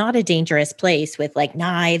kitchen is not a dangerous place with like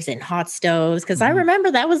knives and hot stoves. Cause I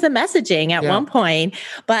remember that was the messaging at one point,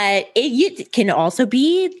 but it can also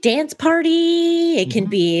be dance party. It can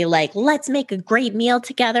be like, let's make a great meal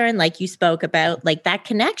together. And like you spoke about, like that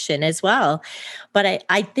connection as well. But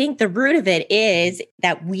I think the root of it is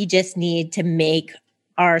that we just need to make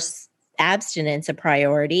our abstinence a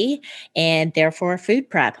priority, and therefore food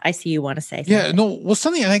prep. I see you want to say something. Yeah, no, well,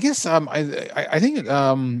 something, and I guess I think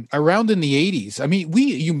around in the 80s. I mean,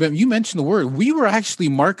 you mentioned the word. We were actually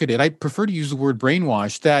marketed. I prefer to use the word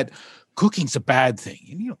brainwash, that cooking's a bad thing.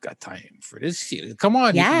 And you don't got time for this. Come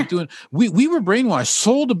on, you can be doing. We were brainwashed,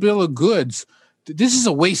 sold a bill of goods. This is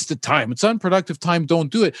a waste of time. It's unproductive time.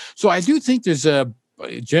 Don't do it. So I do think there's a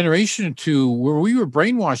generation or two where we were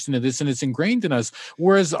brainwashed into this, and it's ingrained in us.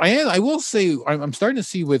 Whereas I will say I'm starting to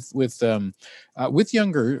see with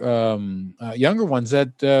younger ones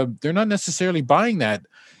that they're not necessarily buying that.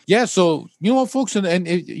 Yeah, so you know what, folks,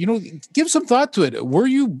 and give some thought to it. Were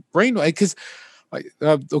you brainwashed? Because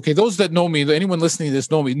okay, those that know me, anyone listening to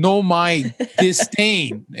this know my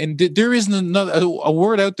disdain, and there isn't a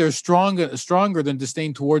word out there stronger than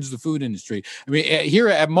disdain towards the food industry. I mean, here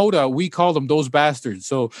at Moda, we call them those bastards.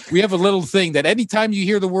 So we have a little thing that anytime you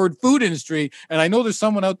hear the word food industry, and I know there's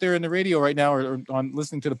someone out there in the radio right now or on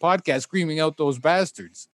listening to the podcast screaming out those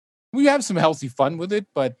bastards. We have some healthy fun with it,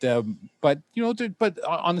 but on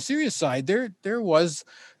the serious side, there was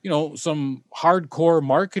some hardcore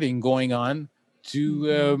marketing going on to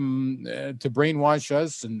brainwash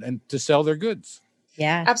us and to sell their goods.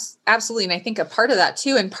 Yeah, absolutely. And I think a part of that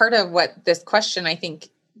too, and part of what this question I think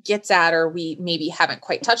gets at, or we maybe haven't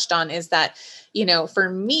quite touched on, is that, for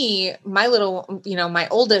me, my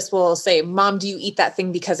oldest will say, Mom, do you eat that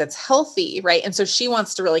thing because it's healthy? Right. And so she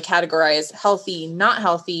wants to really categorize healthy, not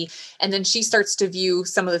healthy. And then she starts to view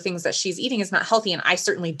some of the things that she's eating as not healthy. And I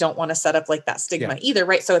certainly don't want to set up like that stigma either.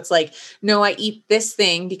 Right. So it's like, no, I eat this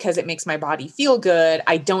thing because it makes my body feel good.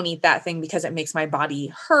 I don't eat that thing because it makes my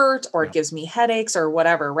body hurt or it gives me headaches or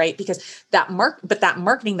whatever. Right. Because that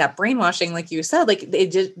marketing, that brainwashing, like you said, like they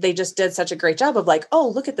just did such a great job of like, oh,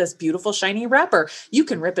 look at this beautiful shiny wrapper. You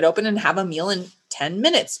can rip it open and have a meal in 10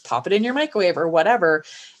 minutes, pop it in your microwave or whatever.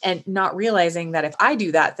 And not realizing that if I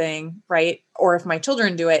do that thing, right, or if my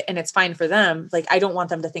children do it and it's fine for them, like, I don't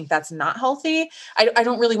want them to think that's not healthy. I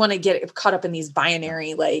don't really want to get caught up in these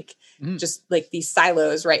binary, just like these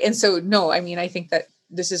silos. Right. And so, no, I mean, I think that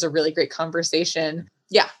this is a really great conversation.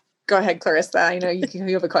 Yeah. Go ahead, Clarissa. I know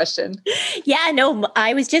you have a question. Yeah, no,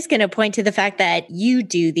 I was just going to point to the fact that you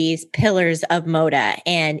do these pillars of Moda,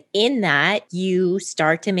 and in that you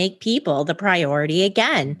start to make people the priority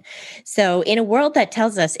again. So in a world that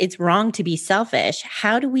tells us it's wrong to be selfish,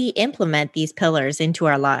 how do we implement these pillars into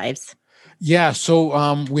our lives? Yeah,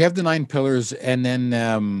 so we have the 9 pillars, and then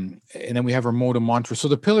we have our Moda mantra. So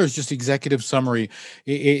the pillars, just executive summary.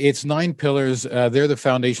 It's 9 pillars. They're the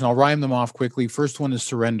foundation. I'll rhyme them off quickly. First one is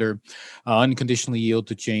surrender, unconditionally yield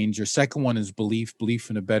to change. Your second one is belief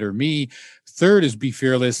in a better me. Third is be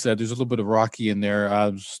fearless. There's a little bit of Rocky in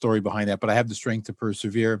there, story behind that, but I have the strength to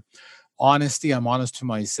persevere. Honesty, I'm honest to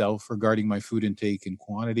myself regarding my food intake and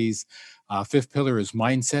quantities. 5th pillar is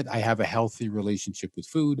mindset. I have a healthy relationship with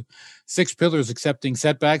food. 6th pillar is accepting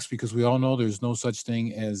setbacks, because we all know there's no such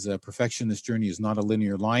thing as perfection. This journey is not a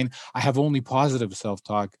linear line. I have only positive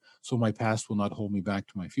self-talk, so my past will not hold me back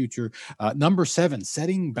to my future. Number 7,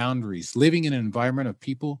 setting boundaries, living in an environment of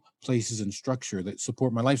people, places, and structure that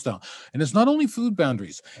support my lifestyle. And it's not only food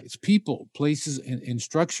boundaries, it's people, places, and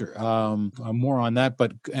structure. More on that.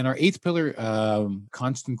 And our 8th pillar,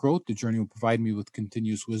 constant growth. The journey will provide me with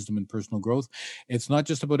continuous wisdom and personal growth. It's not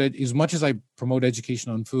just about it. As much as I promote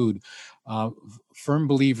education on food, firm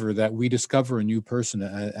believer that we discover a new person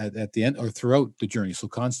at the end or throughout the journey. So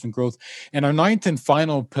constant growth. And our 9th and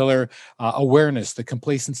final pillar, awareness. The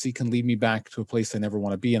complacency can lead me back to a place I never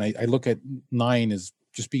want to be. And I look at 9 as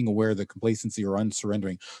just being aware of the complacency or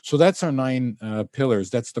unsurrendering. So that's our 9 pillars.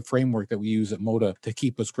 That's the framework that we use at Moda to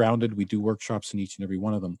keep us grounded. We do workshops in each and every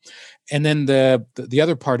one of them. And then the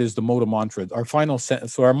other part is the Moda mantra. Our final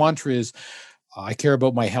sentence. So our mantra is, I care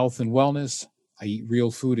about my health and wellness. I eat real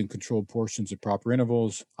food in controlled portions at proper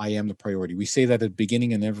intervals. I am the priority. We say that at the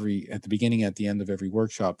beginning at the end of every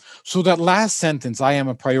workshop. So that last sentence, I am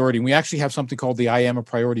a priority. And we actually have something called the I am a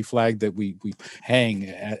priority flag that we hang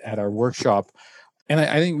at our workshop. And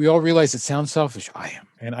I think we all realize it sounds selfish. I am.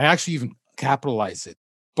 And I actually even capitalize it.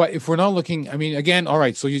 But if we're not looking, I mean, again, all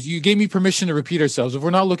right, so you gave me permission to repeat ourselves. If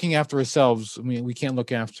we're not looking after ourselves, I mean, we can't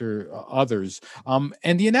look after others.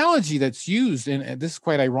 And the analogy that's used, and this is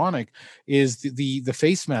quite ironic, is the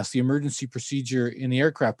face mask, the emergency procedure in the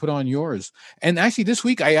aircraft. Put on yours. And actually, this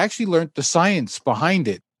week, I actually learned the science behind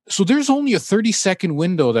it. So there's only a 30-second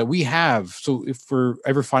window that we have. So if we're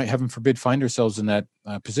ever, heaven forbid, find ourselves in that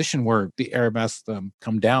position where the air masks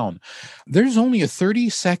come down, there's only a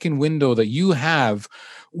 30-second window that you have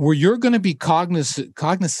where you're going to be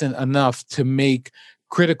cognizant enough to make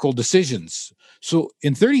critical decisions. So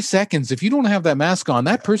in 30 seconds, if you don't have that mask on,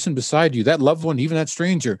 that person beside you, that loved one, even that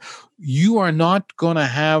stranger, you are not going to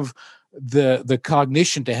have the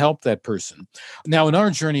cognition to help that person. Now, in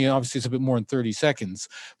our journey, obviously it's a bit more than 30 seconds,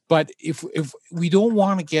 but if we don't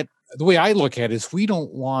want to get, the way I look at it is, we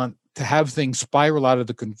don't want to have things spiral out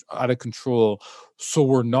of control, so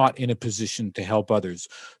we're not in a position to help others.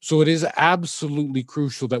 So it is absolutely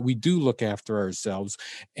crucial that we do look after ourselves.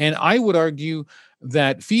 And I would argue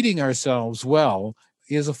that feeding ourselves well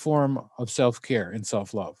is a form of self-care and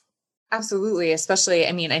self-love. Absolutely. Especially,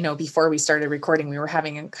 I mean, I know before we started recording, we were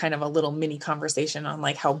having a kind of a little mini conversation on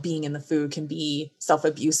like how being in the food can be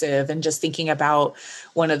self-abusive, and just thinking about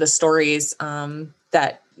one of the stories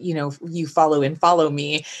that, you know, you follow and Follow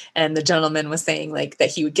Me. And the gentleman was saying like that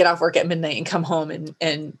he would get off work at midnight and come home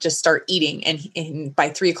and just start eating. And by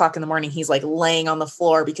 3 o'clock in the morning, he's like laying on the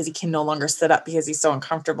floor because he can no longer sit up because he's so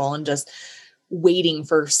uncomfortable, and just waiting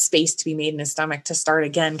for space to be made in his stomach to start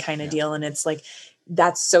again kind of deal. And it's like,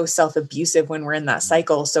 that's so self-abusive when we're in that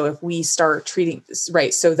cycle. So if we start treating,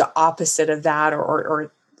 right, so the opposite of that,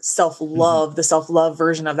 or self-love, the self-love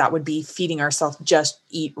version of that would be feeding ourselves, just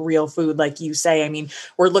eat real food. Like you say, I mean,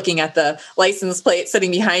 we're looking at the license plate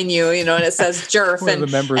sitting behind you, you know, and it says Jerf.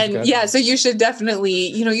 and yeah, so you should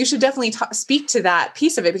definitely, speak to that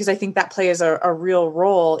piece of it, because I think that plays a real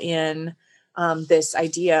role in this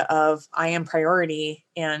idea of I am priority.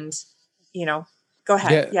 And, you know, go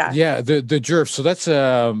ahead. Yeah. The Jerf. So that's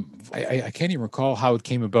I can't even recall how it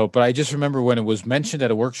came about, but I just remember when it was mentioned at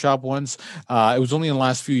a workshop once. It was only in the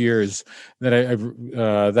last few years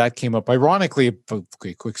that that came up. Ironically,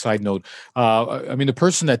 okay, quick side note. I mean, the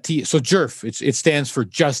person that so Jerf, it stands for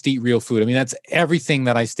Just Eat Real Food. I mean, that's everything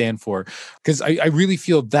that I stand for, because I really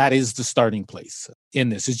feel that is the starting place in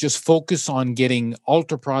this, is just focus on getting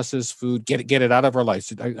ultra processed food, get it out of our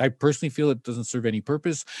lives. I personally feel it doesn't serve any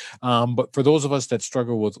purpose. But for those of us that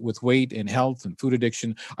struggle with weight and health and food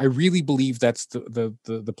addiction, I really believe that's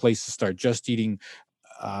the place to start. Just eating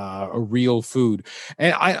a real food.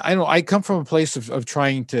 And I know I come from a place of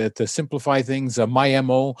trying to simplify things. My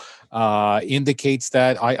MO indicates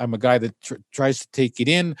that I'm a guy that tries to take it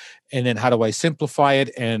in, and then how do I simplify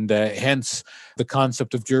it? And hence the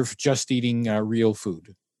concept of just eating real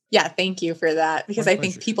food. Yeah, thank you for that, because I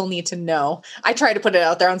think people need to know. I try to put it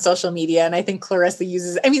out there on social media, and I think Clarissa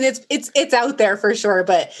uses, I mean, it's out there for sure,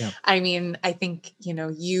 but yeah. I mean, I think, you know,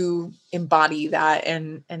 you embody that,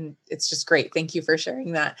 and it's just great. Thank you for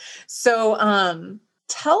sharing that. So,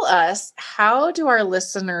 tell us, how do our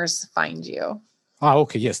listeners find you? Oh,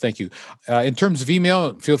 okay. Yes. Thank you. In terms of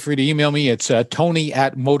email, feel free to email me. It's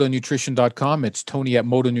Tony@modanutrition.com. It's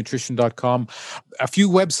Tony@modanutrition.com. A few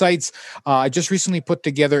websites. I just recently put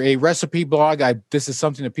together a recipe blog. This is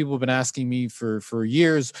something that people have been asking me for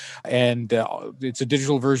years, and it's a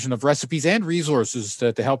digital version of recipes and resources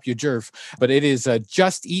to help you jerf. But it is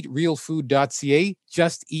justeatrealfood.ca,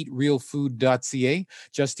 justeatrealfood.ca,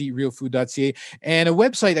 justeatrealfood.ca. And a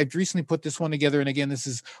website, I've recently put this one together. And again, this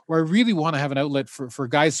is where I really want to have an outlet for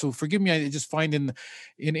guys. So forgive me, I just find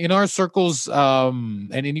in our circles,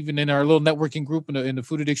 and even in our little networking group in the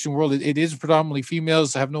food addiction world, it is predominantly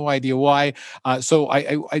females. I have no idea why. So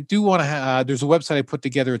I do want to there's a website I put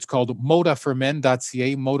together. It's called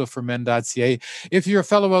modaformen.ca, modaformen.ca. If you're a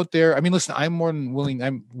fellow out there, I mean, listen, I'm more than willing.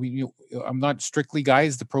 I'm not strictly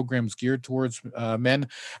guys. The program's geared towards men.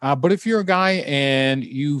 But if you're a guy and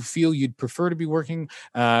you feel you'd prefer to be working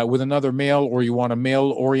with another male, or you want a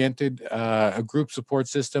male-oriented group, group support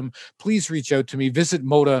system, please reach out to me. Visit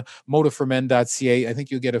modaformen.ca. I think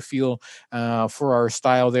you'll get a feel for our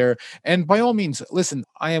style there. And by all means, listen,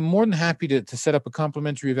 I am more than happy to set up a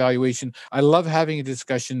complimentary evaluation. I love having a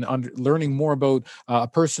discussion on learning more about a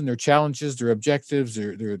person, their challenges, their objectives,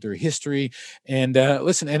 their history. And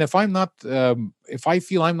listen, and if I'm not, if I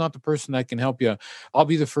feel I'm not the person that can help you, I'll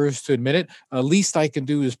be the first to admit it. Least I can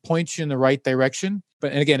do is point you in the right direction.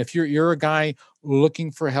 But and again, if you're a guy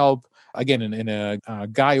looking for help, again, in a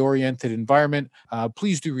guy-oriented environment,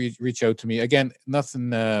 please do reach out to me. Again, nothing.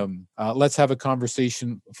 Let's have a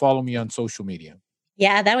conversation. Follow me on social media.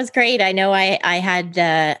 Yeah, that was great. I know I had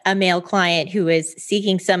a male client who was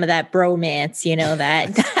seeking some of that bromance,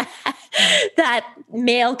 that that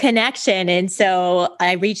male connection. And so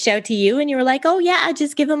I reached out to you and you were like, oh yeah,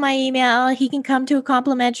 just give him my email. He can come to a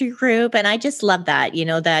complimentary group. And I just love that,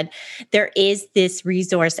 that there is this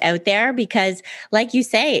resource out there because like you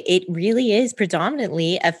say, it really is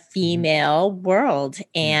predominantly a female world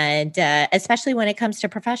and especially when it comes to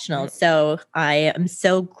professionals. So I am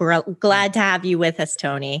so glad to have you with us,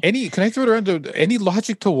 Tony. Can I throw it around to any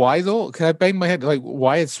logic to why though? Can I bang my head like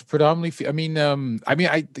why it's predominantly?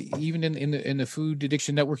 I even in the food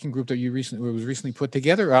addiction networking group that was recently put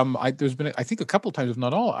together, there's been I think a couple of times, if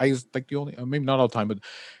not all, I was like the only, maybe not all the time, but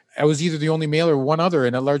I was either the only male or one other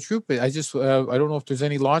in a large group. I just I don't know if there's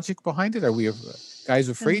any logic behind it. Are we guys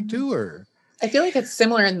afraid to, or? I feel like it's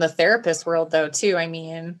similar in the therapist world though too. I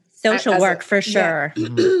mean, social work for sure.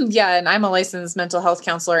 Yeah. Yeah. And I'm a licensed mental health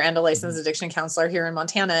counselor and a licensed addiction counselor here in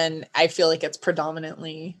Montana. And I feel like it's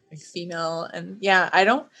predominantly like female. And yeah, I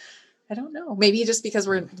don't know. Maybe just because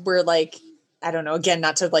we're like, I don't know, again,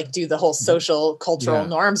 not to like do the whole social cultural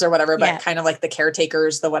norms or whatever, but kind of like the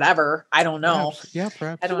caretakers, the whatever. I don't know.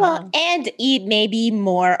 Perhaps. I don't know. And you may be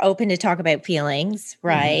more open to talk about feelings,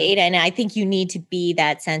 right? And I think you need to be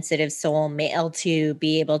that sensitive soul male to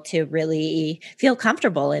be able to really feel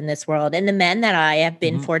comfortable in this world. And the men that I have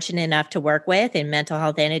been fortunate enough to work with in mental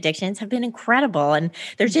health and addictions have been incredible. And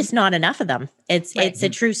there's just not enough of them. It's a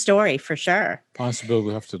true story for sure. Possible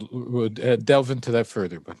we'll have to delve into that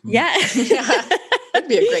further, but yeah. That'd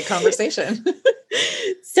be a great conversation.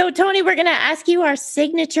 So, Tony, we're going to ask you our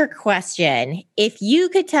signature question. If you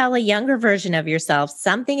could tell a younger version of yourself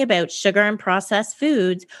something about sugar and processed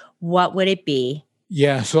foods, what would it be?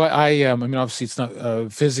 Yeah, so I obviously it's not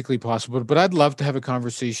physically possible, but I'd love to have a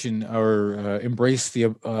conversation or embrace the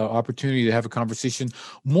opportunity to have a conversation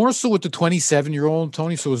more so with the 27-year-old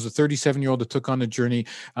Tony. So it was the 37-year-old that took on the journey.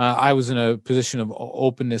 I was in a position of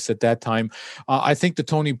openness at that time. I think the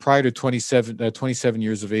Tony prior to 27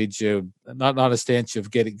 years of age, not a stance of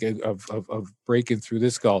of breaking through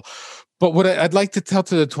this goal. But what I'd like to tell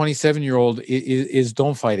to the 27-year-old is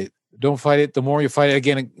don't fight it. Don't fight it. The more you fight it,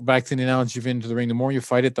 again, back to the analogy of into the ring, the more you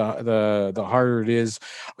fight it, the harder it is.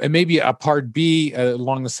 And maybe a part B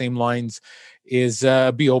along the same lines is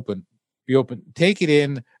be open. Be open. Take it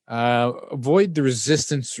in. Avoid the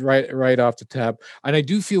resistance right off the top. And I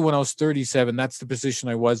do feel when I was 37, that's the position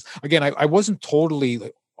I was. Again, I wasn't totally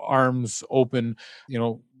like, arms open,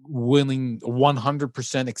 willing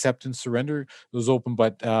 100% acceptance, surrender was open.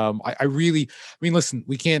 But I really, listen,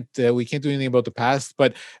 we can't do anything about the past,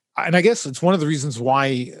 but and I guess it's one of the reasons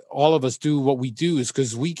why all of us do what we do is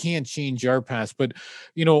because we can't change our past. But,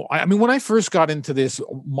 when I first got into this,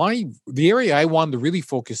 the area I wanted to really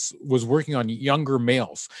focus was working on younger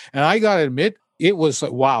males. And I got to admit, it was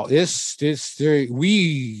like, wow, there's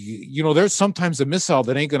sometimes a missile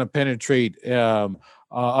that ain't going to penetrate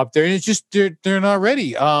up there. And it's just, they're not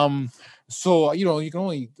ready. So, you can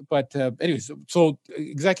only, but anyways, so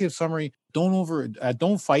executive summary,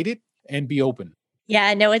 don't fight it and be open.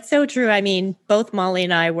 Yeah, no, it's so true. Both Molly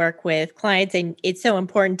and I work with clients and it's so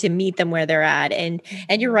important to meet them where they're at. And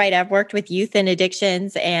you're right. I've worked with youth and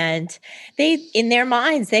addictions and they, in their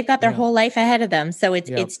minds, they've got their whole life ahead of them. So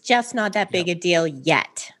it's just not that big a deal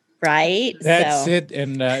yet. Right. That's it.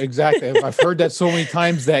 And exactly. I've heard that so many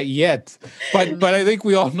times that yet, but I think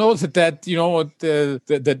we all know that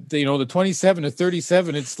the 27 to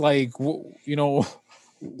 37, it's like,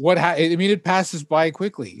 it passes by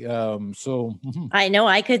quickly. I know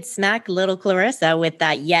I could smack little Clarissa with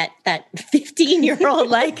that 15-year-old,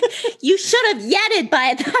 like you should have yetted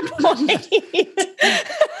by that point.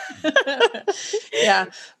 Yeah.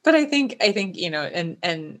 But I think,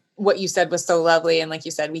 and what you said was so lovely. And like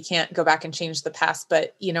you said, we can't go back and change the past,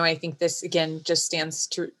 but, I think this again, just stands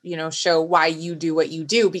to, show why you do what you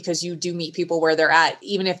do, because you do meet people where they're at,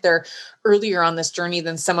 even if they're earlier on this journey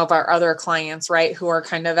than some of our other clients, right? Who are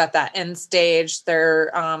kind of at that end stage.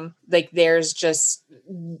 They're there's just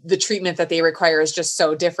the treatment that they require is just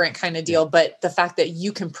so different kind of deal. But the fact that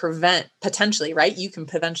you can prevent potentially, right? You can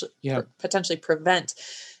potentially prevent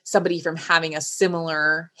somebody from having a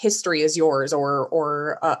similar history as yours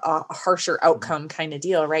or a harsher outcome kind of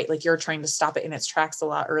deal, right? Like you're trying to stop it in its tracks a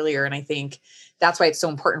lot earlier. And I think that's why it's so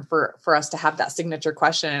important for us to have that signature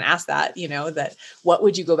question and ask that, that what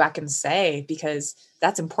would you go back and say? Because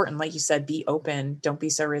that's important. Like you said, be open. Don't be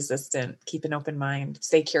so resistant. Keep an open mind.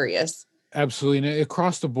 Stay curious. Absolutely. And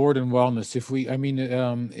across the board in wellness, if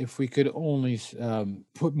we could only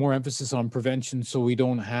put more emphasis on prevention so we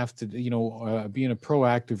don't have to, be in a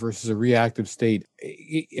proactive versus a reactive state.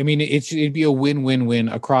 It'd be a win-win-win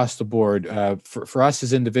across the board for us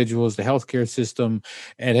as individuals, the healthcare system,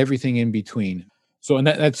 and everything in between. So, and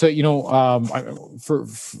that's,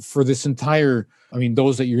 for this entire,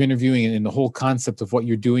 those that you're interviewing and the whole concept of what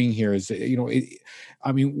you're doing here is,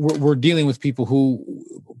 we're dealing with people who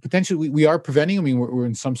potentially we are preventing. We're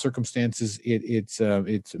in some circumstances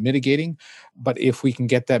it's mitigating, but if we can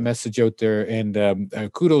get that message out there, and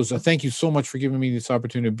kudos, thank you so much for giving me this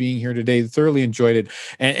opportunity of being here today. Thoroughly enjoyed it,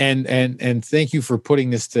 and thank you for putting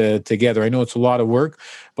this together. I know it's a lot of work,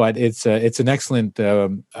 but it's an excellent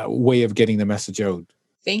way of getting the message out.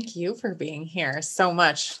 Thank you for being here so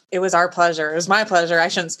much. It was our pleasure. It was my pleasure. I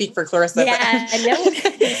shouldn't speak for Clarissa. Yeah,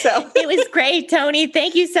 It was great, Tony.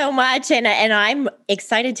 Thank you so much. And I'm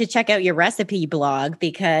excited to check out your recipe blog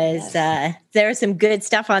because there's some good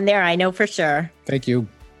stuff on there. I know for sure. Thank you.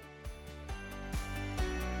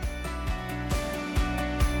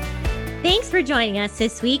 Thanks for joining us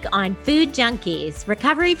this week on Food Junkies,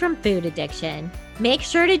 Recovery from Food Addiction. Make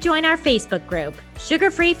sure to join our Facebook group,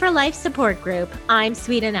 Sugar Free for Life support group, I'm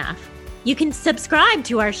Sweet Enough. You can subscribe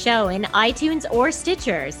to our show in iTunes or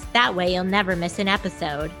Stitchers. That way you'll never miss an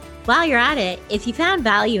episode. While you're at it, if you found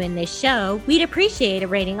value in this show, we'd appreciate a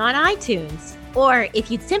rating on iTunes. Or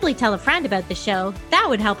if you'd simply tell a friend about the show, that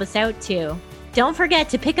would help us out too. Don't forget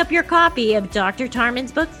to pick up your copy of Dr.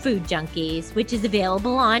 Tarman's book, Food Junkies, which is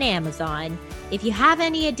available on Amazon. If you have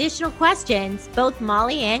any additional questions, both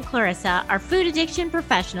Molly and Clarissa are food addiction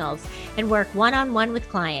professionals and work one-on-one with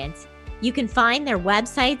clients. You can find their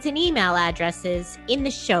websites and email addresses in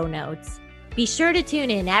the show notes. Be sure to tune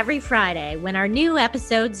in every Friday when our new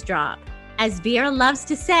episodes drop. As Vera loves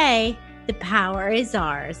to say, the power is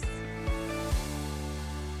ours.